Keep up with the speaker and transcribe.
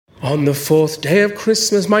On the fourth day of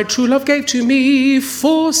Christmas, my true love gave to me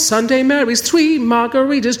 4 Sunday Marys, 3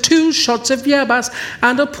 margaritas, 2 shots of yerbas,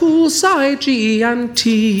 and a poolside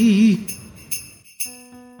G&T.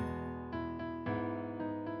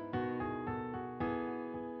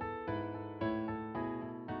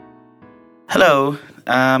 Hello,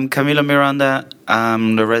 I'm Camilo Miranda.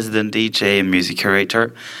 I'm the resident DJ and music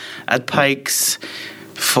curator at Pikes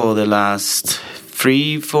for the last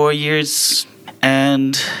 3-4 years.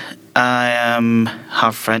 And I am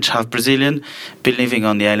half French, half Brazilian. Been living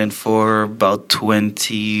on the island for about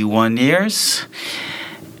 21 years.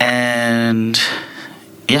 And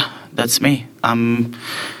yeah, that's me. I'm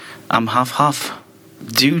half-half.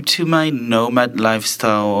 Due to my nomad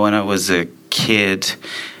lifestyle when I was a kid,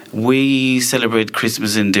 we celebrate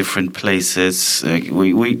Christmas in different places.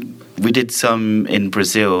 We did some in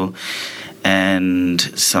Brazil and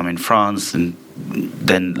some in France, and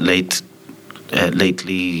then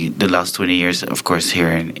lately, the last 20 years, of course, here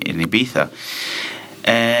in Ibiza.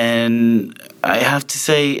 And I have to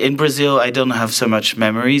say, in Brazil, I don't have so much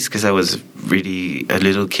memories because I was really a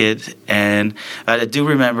little kid. And I do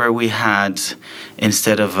remember we had,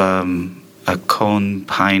 instead of a cone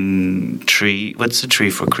pine tree. What's a tree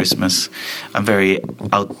for Christmas? I'm very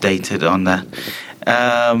outdated on that.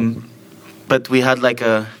 But we had like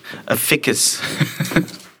a ficus.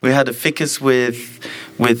 We had a ficus with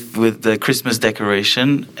the Christmas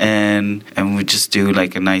decoration, and we just do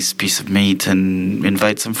like a nice piece of meat and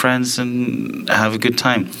invite some friends and have a good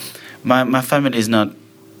time. My family is not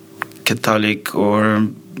Catholic or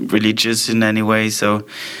religious in any way, so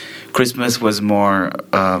Christmas was more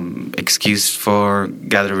excuse for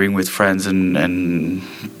gathering with friends and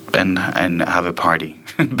have a party,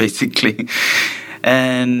 basically.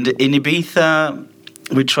 And in Ibiza,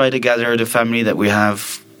 we try to gather the family that we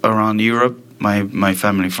have around Europe. My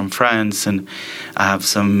family from France, and I have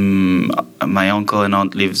my uncle and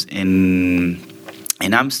aunt lives in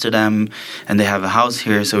Amsterdam, and they have a house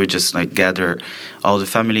here, so we just like gather all the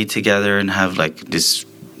family together and have like this.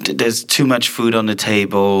 There's too much food on the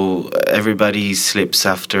table. Everybody slips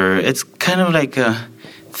after. It's kind of like a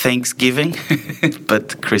Thanksgiving,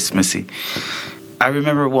 but Christmassy. I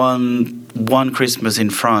remember one Christmas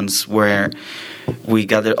in France where we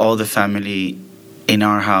gathered all the family in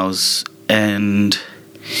our house, and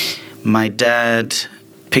my dad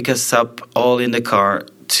picked us up all in the car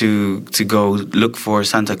to go look for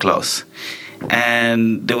Santa Claus.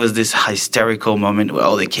 And there was this hysterical moment where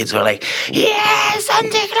all the kids were like, "Yeah,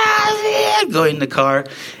 Santa Claus!" Yeah! Go in the car,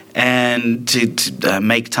 and to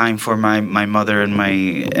make time for my mother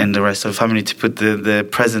and the rest of the family to put the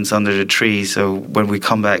presents under the tree. So when we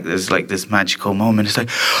come back, there's like this magical moment. It's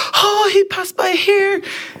like, "Oh, he passed by here,"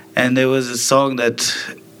 and there was a song that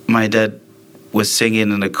my dad was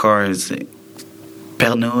singing in the car. It's like,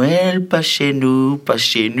 Père Noël, pas chez nous, pas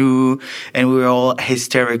chez nous. And we were all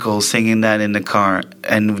hysterical singing that in the car.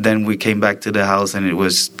 And then we came back to the house, and it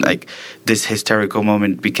was like this hysterical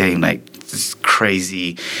moment became like this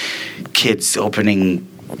crazy kids opening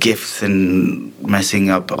gifts and messing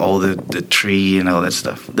up all the tree and all that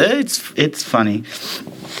stuff. It's funny.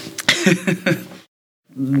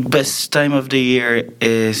 Best time of the year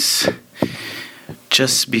is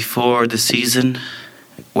just before the season,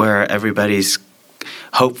 where everybody's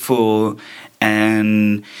hopeful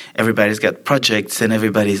and everybody's got projects and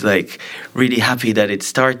everybody's like really happy that it's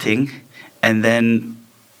starting. And then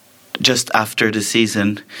just after the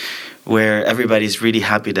season, where everybody's really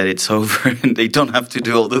happy that it's over and they don't have to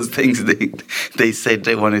do all those things they said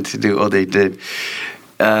they wanted to do or they did.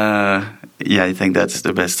 I think that's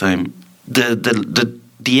the best time.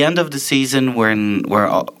 The end of the season where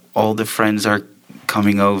all the friends are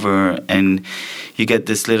coming over and you get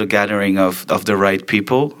this little gathering of the right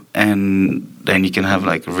people, and then you can have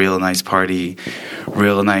like a real nice party,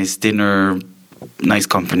 real nice dinner, nice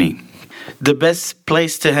company. The best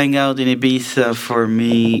place to hang out in Ibiza for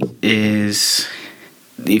me is,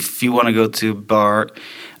 if you want to go to a bar,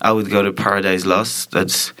 I would go to Paradise Lost.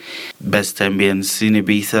 That's best ambience in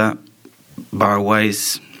Ibiza,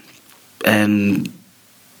 bar-wise. And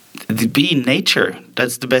be in nature.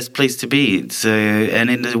 That's the best place to be. And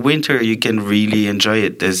in the winter, you can really enjoy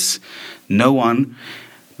it. There's no one.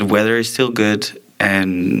 The weather is still good,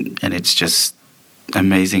 and it's just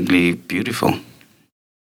amazingly beautiful.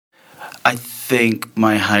 I think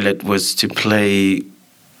my highlight was to play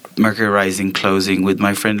Mercury Rising closing with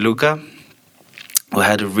my friend Luca. We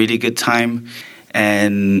had a really good time,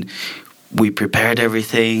 and we prepared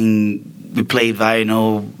everything. We played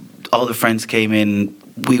vinyl. All the friends came in.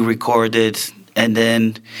 We recorded, and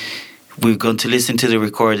then we're going to listen to the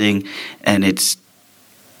recording, and it's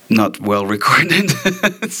not well recorded,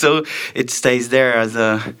 so it stays there as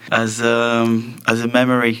a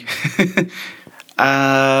memory.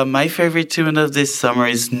 My favorite tune of this summer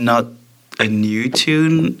is not a new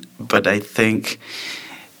tune, but I think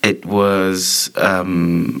it was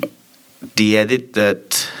the edit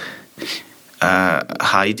that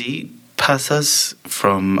Heidi passes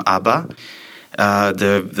from ABBA,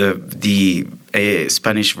 the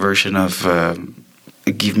Spanish version of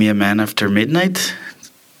 "Give Me a Man After Midnight."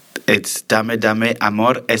 It's "Dame Dame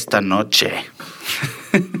Amor Esta Noche."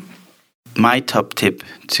 My top tip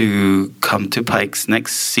to come to Pikes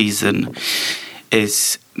next season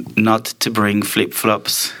is not to bring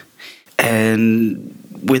flip-flops and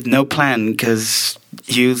with no plan, because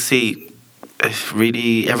you'll see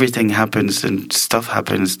really everything happens and stuff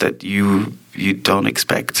happens that you don't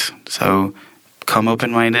expect. So come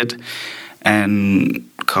open-minded and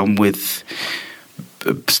come with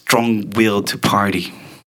a strong will to party.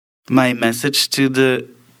 My message to the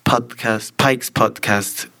Pikes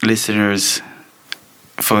podcast listeners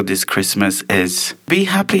for this Christmas is be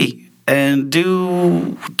happy and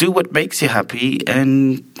do what makes you happy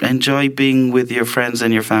and enjoy being with your friends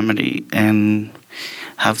and your family and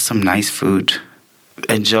have some nice food.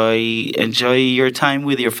 Enjoy your time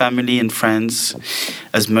with your family and friends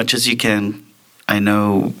as much as you can. I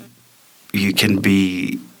know you can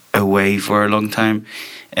be away for a long time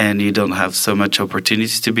and you don't have so much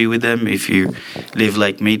opportunities to be with them if you live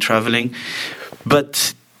like me, traveling.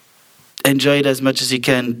 But enjoy it as much as you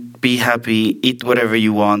can. Be happy. Eat whatever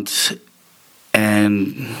you want.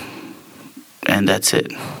 And that's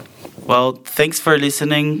it. Well, thanks for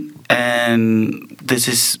listening. And this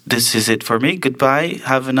is it for me. Goodbye.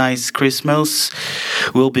 Have a nice Christmas.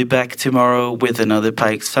 We'll be back tomorrow with another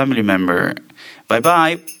Pikes family member.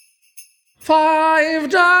 Bye-bye. 5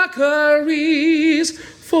 daiquiris,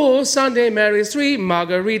 4 Sunday Marys, 3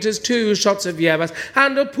 margaritas, 2 shots of yerbas,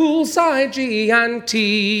 and a poolside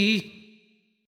G&T.